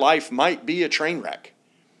their life might be a train wreck,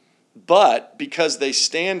 but because they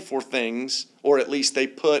stand for things, or at least they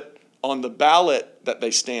put on the ballot that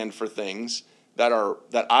they stand for things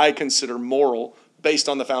that I consider moral based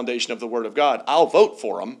on the foundation of the Word of God, I'll vote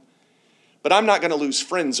for them, but I'm not going to lose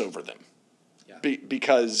friends over them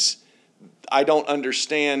because I don't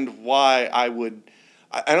understand why I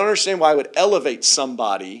don't understand why I would elevate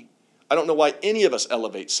somebody. I don't know why any of us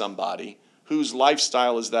elevate somebody whose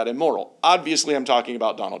lifestyle is that immoral. Obviously, I'm talking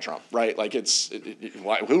about Donald Trump, right?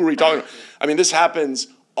 Who are we talking about? I mean, this happens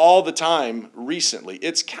all the time recently.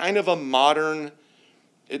 It's kind of a modern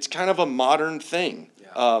thing. Yeah.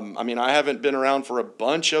 I haven't been around for a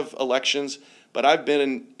bunch of elections, but I've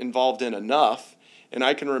been involved in enough. And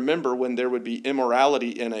I can remember when there would be immorality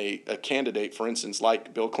in a candidate, for instance,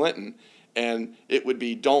 like Bill Clinton, and it would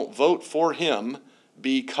be, don't vote for him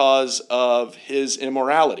because of his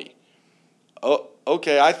immorality. Oh,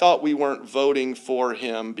 okay, I thought we weren't voting for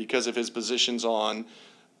him because of his positions on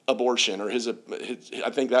abortion or his I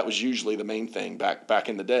think that was usually the main thing back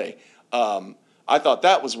in the day. I thought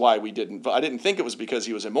that was why we didn't. I didn't think it was because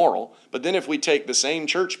he was immoral. But then if we take the same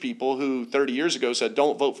church people who 30 years ago said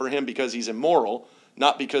don't vote for him because he's immoral,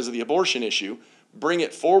 not because of the abortion issue, bring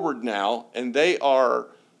it forward now, and they are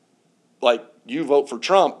like, you vote for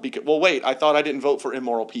Trump because, well, wait, I thought I didn't vote for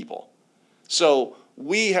immoral people. So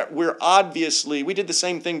we're obviously, we did the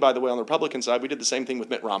same thing, by the way, on the Republican side. We did the same thing with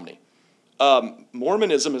Mitt Romney.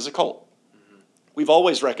 Mormonism is a cult. We've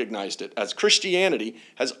always recognized it, as Christianity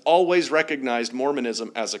has always recognized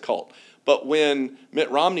Mormonism as a cult. But when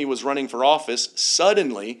Mitt Romney was running for office,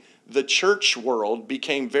 suddenly the church world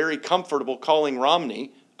became very comfortable calling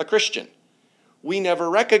Romney a Christian. We never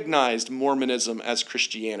recognized Mormonism as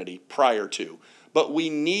Christianity prior to, but we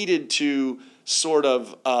needed to sort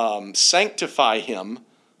of sanctify him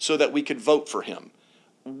so that we could vote for him.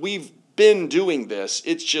 We've been doing this.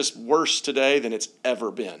 It's just worse today than it's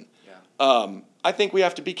ever been. Yeah. I think we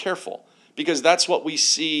have to be careful, because that's what we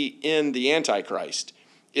see in the Antichrist,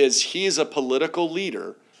 is he's a political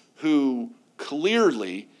leader who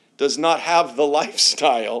clearly does not have the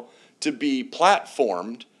lifestyle to be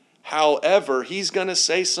platformed. However, he's going to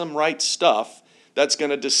say some right stuff that's going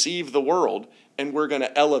to deceive the world, and we're going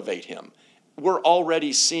to elevate him. We're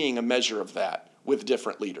already seeing a measure of that with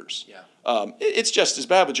different leaders. Yeah. It's just as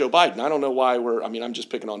bad with Joe Biden. I don't know why I'm just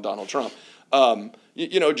picking on Donald Trump.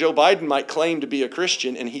 Joe Biden might claim to be a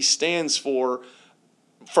Christian, and he stands for,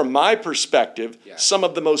 from my perspective, some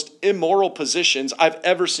of the most immoral positions I've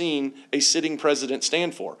ever seen a sitting president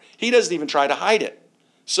stand for. He doesn't even try to hide it.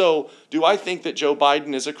 So do I think that Joe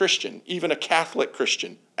Biden is a Christian, even a Catholic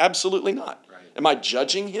Christian? Absolutely not. Right. Am I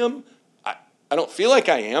judging him? I don't feel like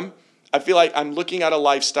I am. I feel like I'm looking at a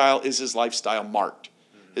lifestyle. Is his lifestyle marked?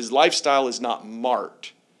 Mm-hmm. His lifestyle is not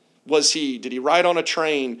marked. Did he ride on a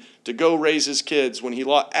train to go raise his kids when he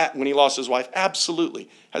lost his wife? Absolutely.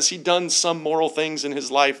 Has he done some moral things in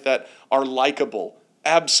his life that are likable?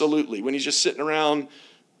 Absolutely. When he's just sitting around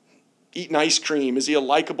eating ice cream, is he a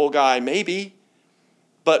likable guy? Maybe.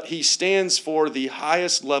 But he stands for the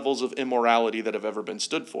highest levels of immorality that have ever been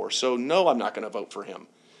stood for. So no, I'm not going to vote for him.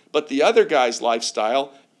 But the other guy's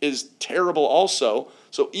lifestyle is terrible also.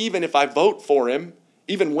 So even if I vote for him,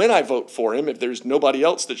 even when I vote for him, if there's nobody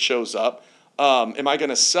else that shows up, am I going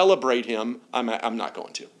to celebrate him? I'm not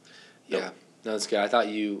going to. Yeah, no, that's good. I thought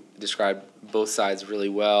you described both sides really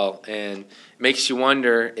well, and it makes you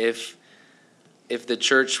wonder if the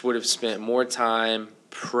church would have spent more time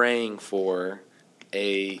praying for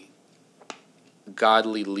a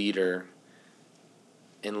godly leader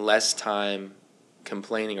and less time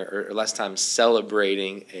complaining or less time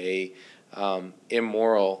celebrating a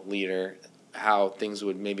immoral leader, how things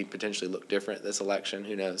would maybe potentially look different this election.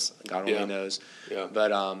 Who knows? God only knows. Yeah.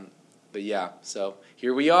 But yeah, so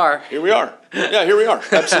here we are. Here we are. Yeah, here we are.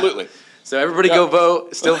 Absolutely. So everybody go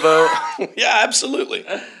vote. Still vote. Yeah, absolutely.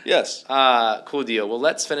 Yes. Cool deal. Well,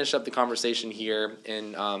 let's finish up the conversation here.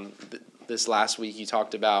 In this last week, you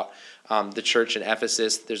talked about the church in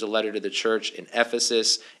Ephesus. There's a letter to the church in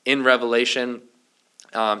Ephesus in Revelation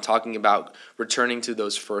talking about returning to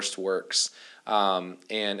those first works. And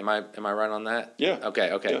am I right on that? Yeah.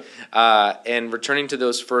 Okay. Yeah. And returning to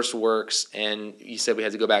those first works, and you said we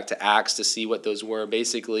had to go back to Acts to see what those were.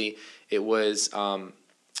 Basically, it was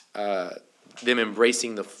them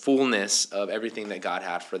embracing the fullness of everything that God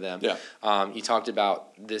had for them. Yeah. You talked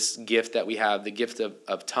about this gift that we have, the gift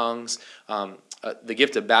of tongues, the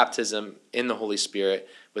gift of baptism in the Holy Spirit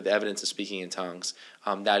with the evidence of speaking in tongues.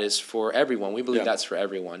 That is for everyone. We believe that's for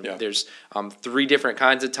everyone. Yeah. There's 3 different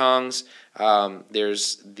kinds of tongues.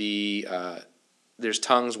 There's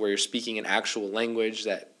tongues where you're speaking an actual language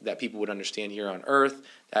that people would understand here on earth,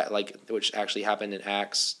 which actually happened in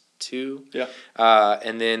Acts 2. Yeah.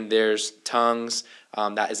 And then there's tongues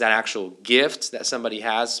that is that actual gift that somebody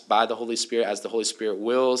has by the Holy Spirit as the Holy Spirit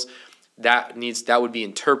wills. That would be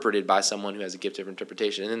interpreted by someone who has a gift of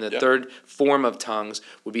interpretation. And then the third form of tongues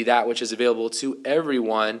would be that which is available to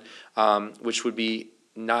everyone, which would be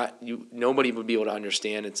nobody would be able to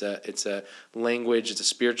understand. It's a language, it's a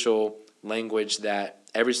spiritual language that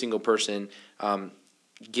every single person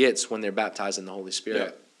gets when they're baptized in the Holy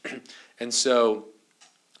Spirit. Yeah. And so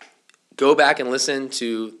go back and listen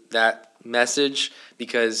to that message,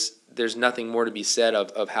 because there's nothing more to be said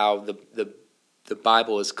of how the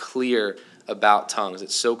Bible is clear about tongues.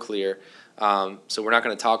 It's so clear. So we're not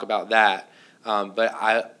going to talk about that. But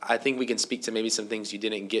I think we can speak to maybe some things you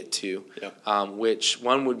didn't get to, which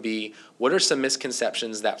one would be, what are some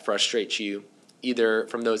misconceptions that frustrate you, either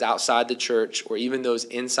from those outside the church or even those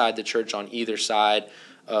inside the church on either side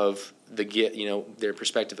of the gift, their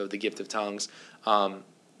perspective of the gift of tongues?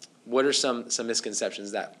 What are some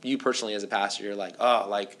misconceptions that you personally as a pastor, you're like,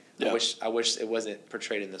 I wish it wasn't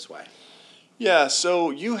portrayed in this way? Yeah,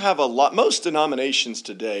 so you have most denominations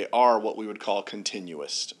today are what we would call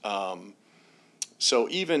continuist. So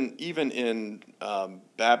even in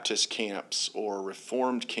Baptist camps or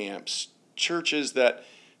Reformed camps, churches that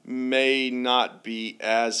may not be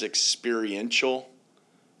as experiential,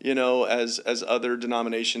 as other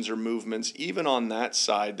denominations or movements, even on that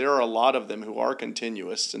side, there are a lot of them who are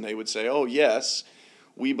continuists, and they would say, oh, yes,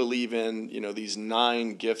 we believe in, these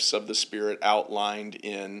 9 gifts of the Spirit outlined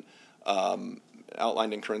in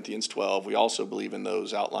Corinthians 12. We also believe in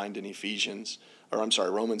those outlined in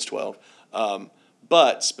Romans 12.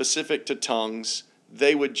 But specific to tongues,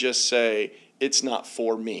 they would just say, it's not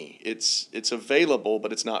for me. It's available,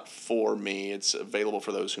 but it's not for me. It's available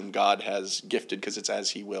for those whom God has gifted because it's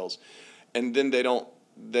as He wills. And then they don't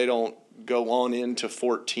go on into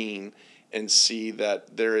 14 and see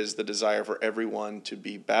that there is the desire for everyone to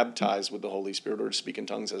be baptized with the Holy Spirit or to speak in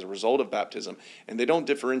tongues as a result of baptism. And they don't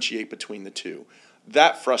differentiate between the two.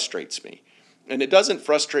 That frustrates me. And it doesn't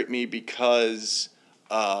frustrate me because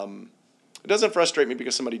somebody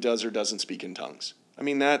does or doesn't speak in tongues. I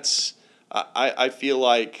mean, I feel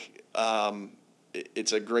like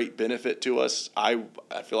it's a great benefit to us. I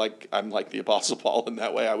feel like I'm like the Apostle Paul in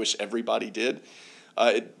that way. I wish everybody did.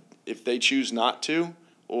 If they choose not to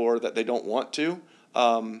or that they don't want to,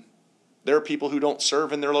 there are people who don't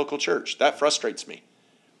serve in their local church. That frustrates me.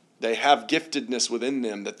 They have giftedness within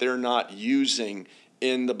them that they're not using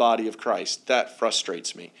in the body of Christ. That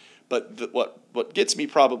frustrates me. But what gets me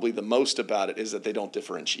probably the most about it is that they don't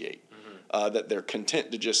differentiate. That they're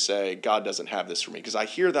content to just say, God doesn't have this for me. Because I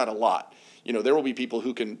hear that a lot. There will be people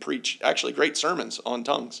who can preach actually great sermons on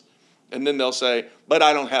tongues. And then they'll say, but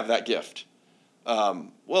I don't have that gift.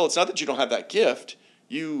 Well, it's not that you don't have that gift.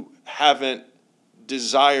 You haven't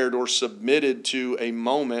desired or submitted to a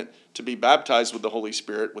moment to be baptized with the Holy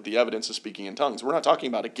Spirit with the evidence of speaking in tongues. We're not talking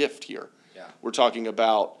about a gift here. Yeah. We're talking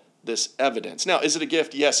about this evidence. Now, is it a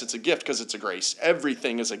gift? Yes, it's a gift because it's a grace.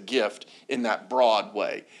 Everything is a gift in that broad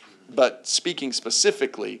way. But speaking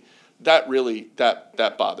specifically, that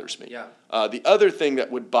bothers me. Yeah. The other thing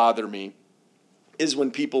that would bother me is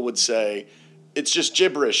when people would say, it's just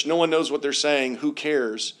gibberish. No one knows what they're saying. Who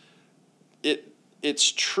cares?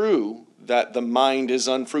 It's true that the mind is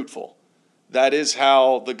unfruitful. That is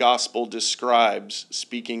how the gospel describes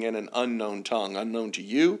speaking in an unknown tongue, unknown to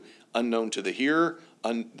you, unknown to the hearer.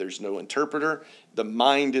 There's no interpreter. The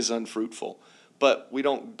mind is unfruitful. But we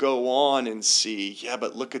don't go on and see,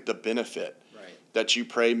 but look at the benefit. Right. That you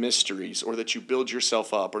pray mysteries or that you build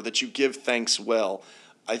yourself up or that you give thanks well.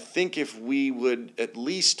 I think if we would at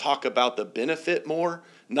least talk about the benefit more,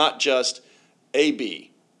 not just A,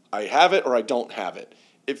 B, I have it or I don't have it.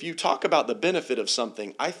 If you talk about the benefit of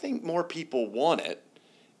something, I think more people want it.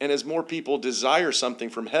 And as more people desire something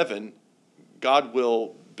from heaven, God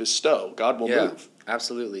will bestow. God will move.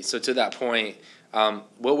 Absolutely. So to that point,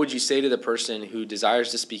 what would you say to the person who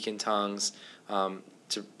desires to speak in tongues,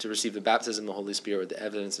 to receive the baptism of the Holy Spirit with the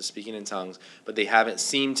evidence of speaking in tongues, but they haven't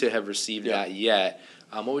seemed to have received that yet?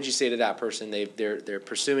 What would you say to that person? They're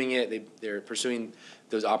pursuing it. They're pursuing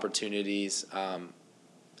those opportunities.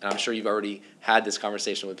 And I'm sure you've already had this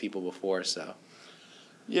conversation with people before. So,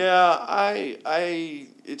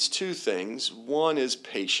 it's two things. One is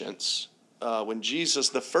patience. When Jesus,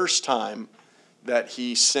 the first time that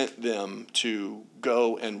he sent them to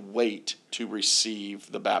go and wait to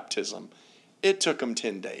receive the baptism, it took them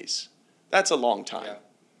 10 days. That's a long time.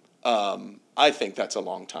 Yeah. I think that's a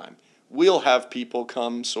long time. We'll have people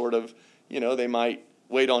come sort of, they might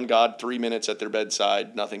wait on God 3 minutes at their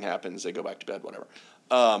bedside, nothing happens, they go back to bed, whatever.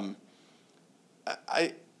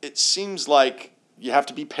 It seems like you have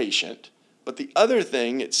to be patient. But the other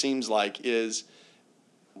thing it seems like is,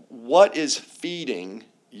 what is feeding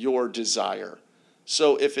your desire?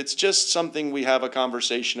 So if it's just something we have a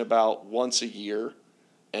conversation about once a year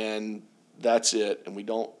and that's it, and we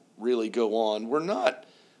don't really go on, we're not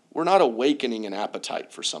awakening an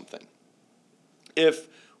appetite for something. If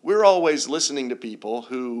we're always listening to people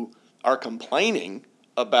who are complaining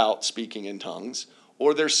about speaking in tongues,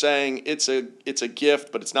 or they're saying it's a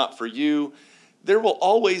gift, but it's not for you, there will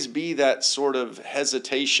always be that sort of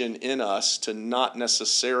hesitation in us to not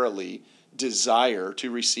necessarily desire to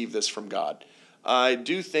receive this from God. I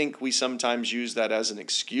do think we sometimes use that as an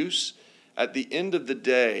excuse. At the end of the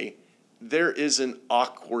day, there is an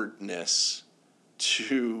awkwardness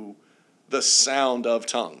to the sound of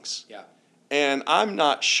tongues. Yeah. And I'm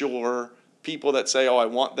not sure people that say, oh, I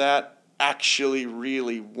want that, actually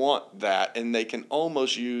really want that. And they can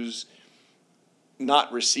almost use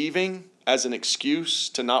not receiving as an excuse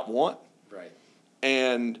to not want. Right.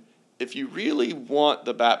 And if you really want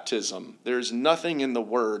the baptism, there's nothing in the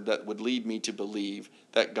Word that would lead me to believe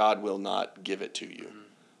that God will not give it to you. Mm-hmm.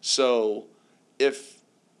 So if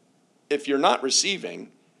you're not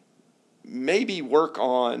receiving, maybe work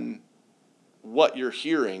on what you're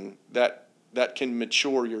hearing that can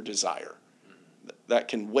mature your desire, that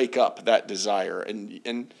can wake up that desire,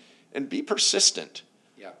 and be persistent.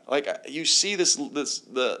 Yeah. Like you see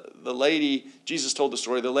the lady, Jesus told the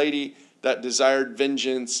story, the lady that desired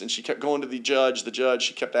vengeance, and she kept going to the judge,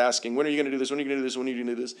 she kept asking, when are you going to do this? When are you going to do this? When are you going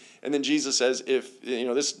to do this? And then Jesus says, if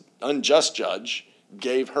this unjust judge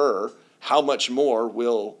gave her, how much more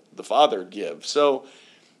will the Father give? So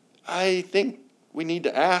I think we need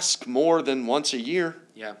to ask more than once a year.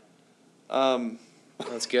 Yeah.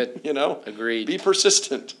 That's good. Agreed. Be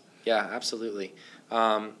persistent. Yeah, absolutely.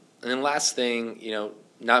 And then last thing,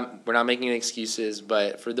 we're not making any excuses,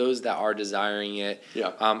 but for those that are desiring it,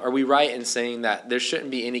 are we right in saying that there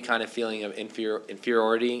shouldn't be any kind of feeling of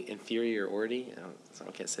inferiority?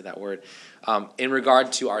 I can't say that word. In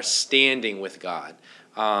regard to our standing with God,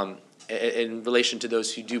 in relation to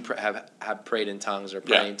those who do have prayed in tongues or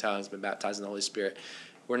praying in tongues, been baptized in the Holy Spirit,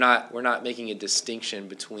 we're not making a distinction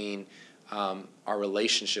between our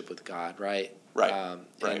relationship with God, right? Right.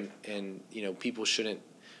 And people shouldn't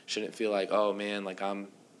feel like, oh man, like I'm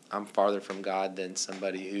farther from God than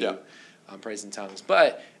somebody who prays in tongues.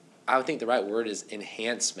 But I would think the right word is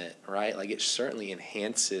enhancement, right? Like it certainly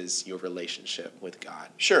enhances your relationship with God.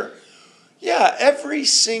 Sure. Yeah, every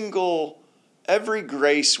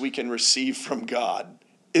grace we can receive from God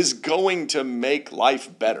is going to make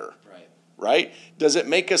life better. Right? Does it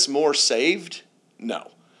make us more saved?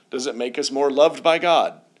 No. Does it make us more loved by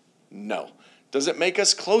God? No. Does it make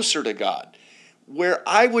us closer to God? Where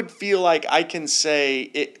I would feel like I can say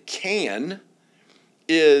it can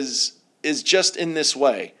is just in this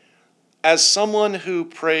way. As someone who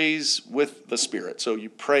prays with the Spirit, so you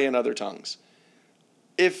pray in other tongues,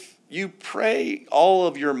 if you pray all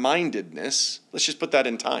of your mindedness, let's just put that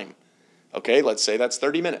in time. Okay, let's say that's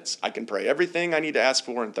 30 minutes. I can pray everything I need to ask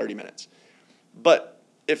for in 30 minutes. But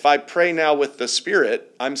if I pray now with the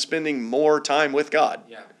Spirit, I'm spending more time with God.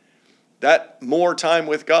 Yeah. That more time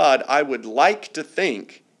with God, I would like to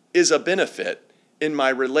think, is a benefit in my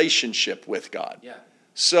relationship with God. Yeah.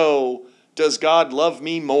 So, does God love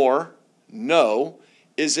me more? No.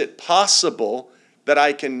 Is it possible that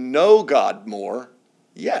I can know God more?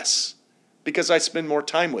 Yes, because I spend more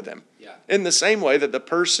time with Him. Yeah. In the same way that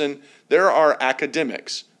there are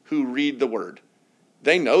academics who read the Word.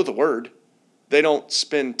 They know the Word. They don't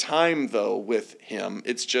spend time, though, with Him.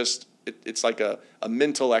 It's just, it's like a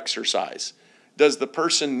mental exercise. Does the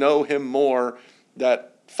person know Him more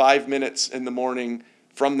that 5 minutes in the morning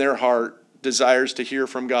from their heart desires to hear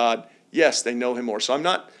from God? Yes, they know Him more. So I'm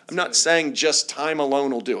not saying just time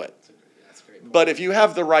alone will do it. That's a great point. But if you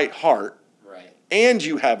have the right heart and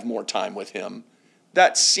you have more time with Him,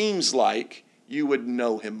 that seems like you would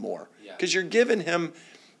know Him more. Because you're giving Him,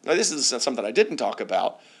 now this is something I didn't talk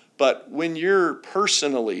about, but when you're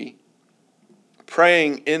personally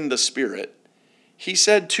praying in the Spirit, He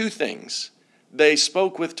said two things. They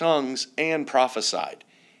spoke with tongues and prophesied.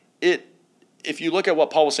 If you look at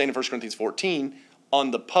what Paul was saying in 1 Corinthians 14,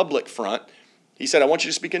 on the public front, he said, I want you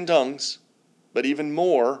to speak in tongues, but even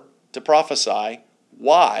more to prophesy.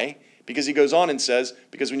 Why? Because he goes on and says,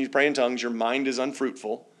 because when you pray in tongues, your mind is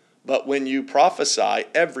unfruitful, but when you prophesy,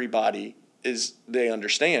 they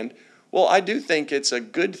understand. Well, I do think it's a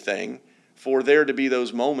good thing for there to be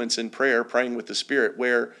those moments in prayer, praying with the Spirit,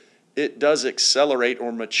 where it does accelerate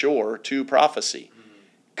or mature to prophecy. Mm-hmm.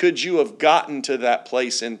 Could you have gotten to that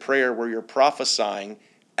place in prayer where you're prophesying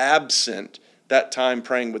absent that time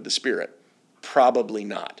praying with the Spirit? Probably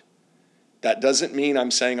not. That doesn't mean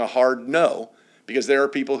I'm saying a hard no, because there are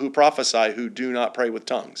people who prophesy who do not pray with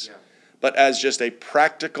tongues. Yeah. But as just a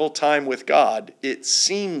practical time with God, it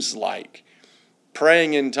seems like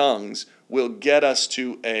praying in tongues will get us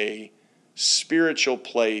to a spiritual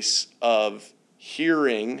place of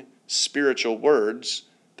hearing spiritual words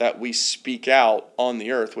that we speak out on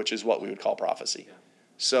the earth, which is what we would call prophecy. Yeah.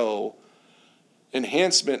 So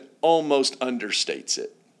enhancement almost understates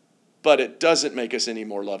it, but it doesn't make us any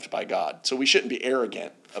more loved by God. So we shouldn't be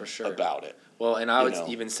arrogant about it. Well, and I would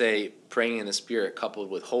even say praying in the Spirit coupled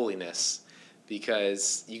with holiness,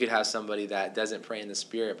 because you could have somebody that doesn't pray in the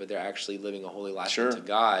Spirit, but they're actually living a holy life Sure. unto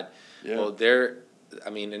God. Yeah. Well,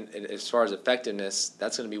 as far as effectiveness,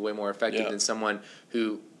 that's going to be way more effective than someone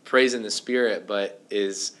who prays in the Spirit but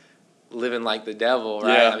is living like the devil,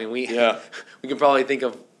 right? Yeah. I mean, we can probably think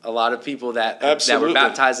of a lot of people that were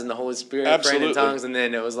baptized in the Holy Spirit, praying in tongues, and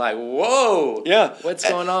then it was like, whoa, what's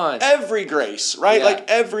going on? Every grace, right? Yeah. Like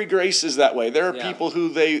every grace is that way. There are people who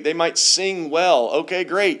they might sing well. Okay,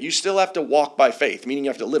 great. You still have to walk by faith, meaning you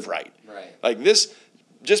have to live right. Right. Like this,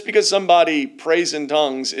 just because somebody prays in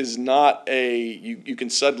tongues is not you can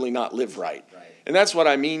suddenly not live right. Right. And that's what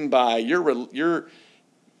I mean by you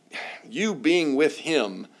being with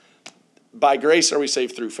Him. By grace are we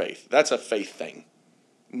saved through faith. That's a faith thing.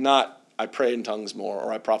 Not I pray in tongues more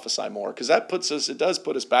or I prophesy more, because it does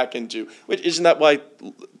put us back into, isn't that why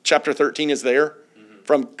chapter 13 is there?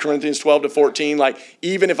 From Corinthians 12 to 14, like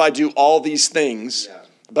even if I do all these things,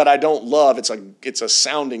 but I don't love, it's a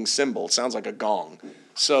sounding cymbal. It sounds like a gong.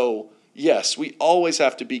 So yes, we always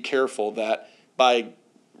have to be careful that by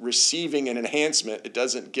receiving an enhancement, it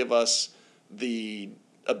doesn't give us the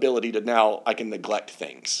ability to now I can neglect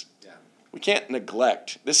things. We can't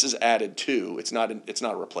neglect. This is added to. It's not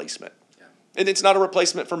a replacement. Yeah. And it's not a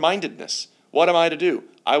replacement for mindedness. What am I to do?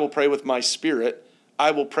 I will pray with my spirit.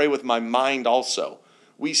 I will pray with my mind also.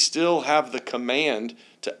 We still have the command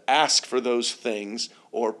to ask for those things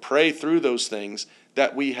or pray through those things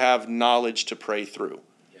that we have knowledge to pray through.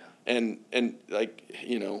 Yeah. And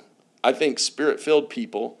I think Spirit-filled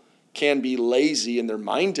people can be lazy in their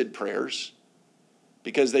minded prayers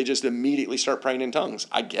because they just immediately start praying in tongues.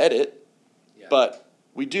 I get it. But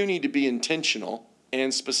we do need to be intentional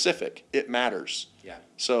and specific. It matters. Yeah.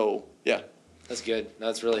 So, yeah. That's good.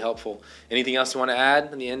 That's really helpful. Anything else you want to add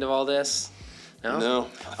at the end of all this? No,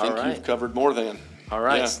 I think you've covered more than. All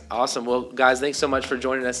right. Yeah. Awesome. Well, guys, thanks so much for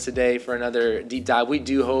joining us today for another deep dive. We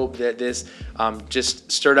do hope that this just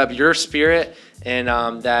stirred up your spirit and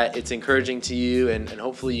that it's encouraging to you, and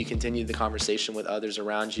hopefully you continue the conversation with others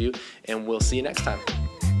around you. And we'll see you next time.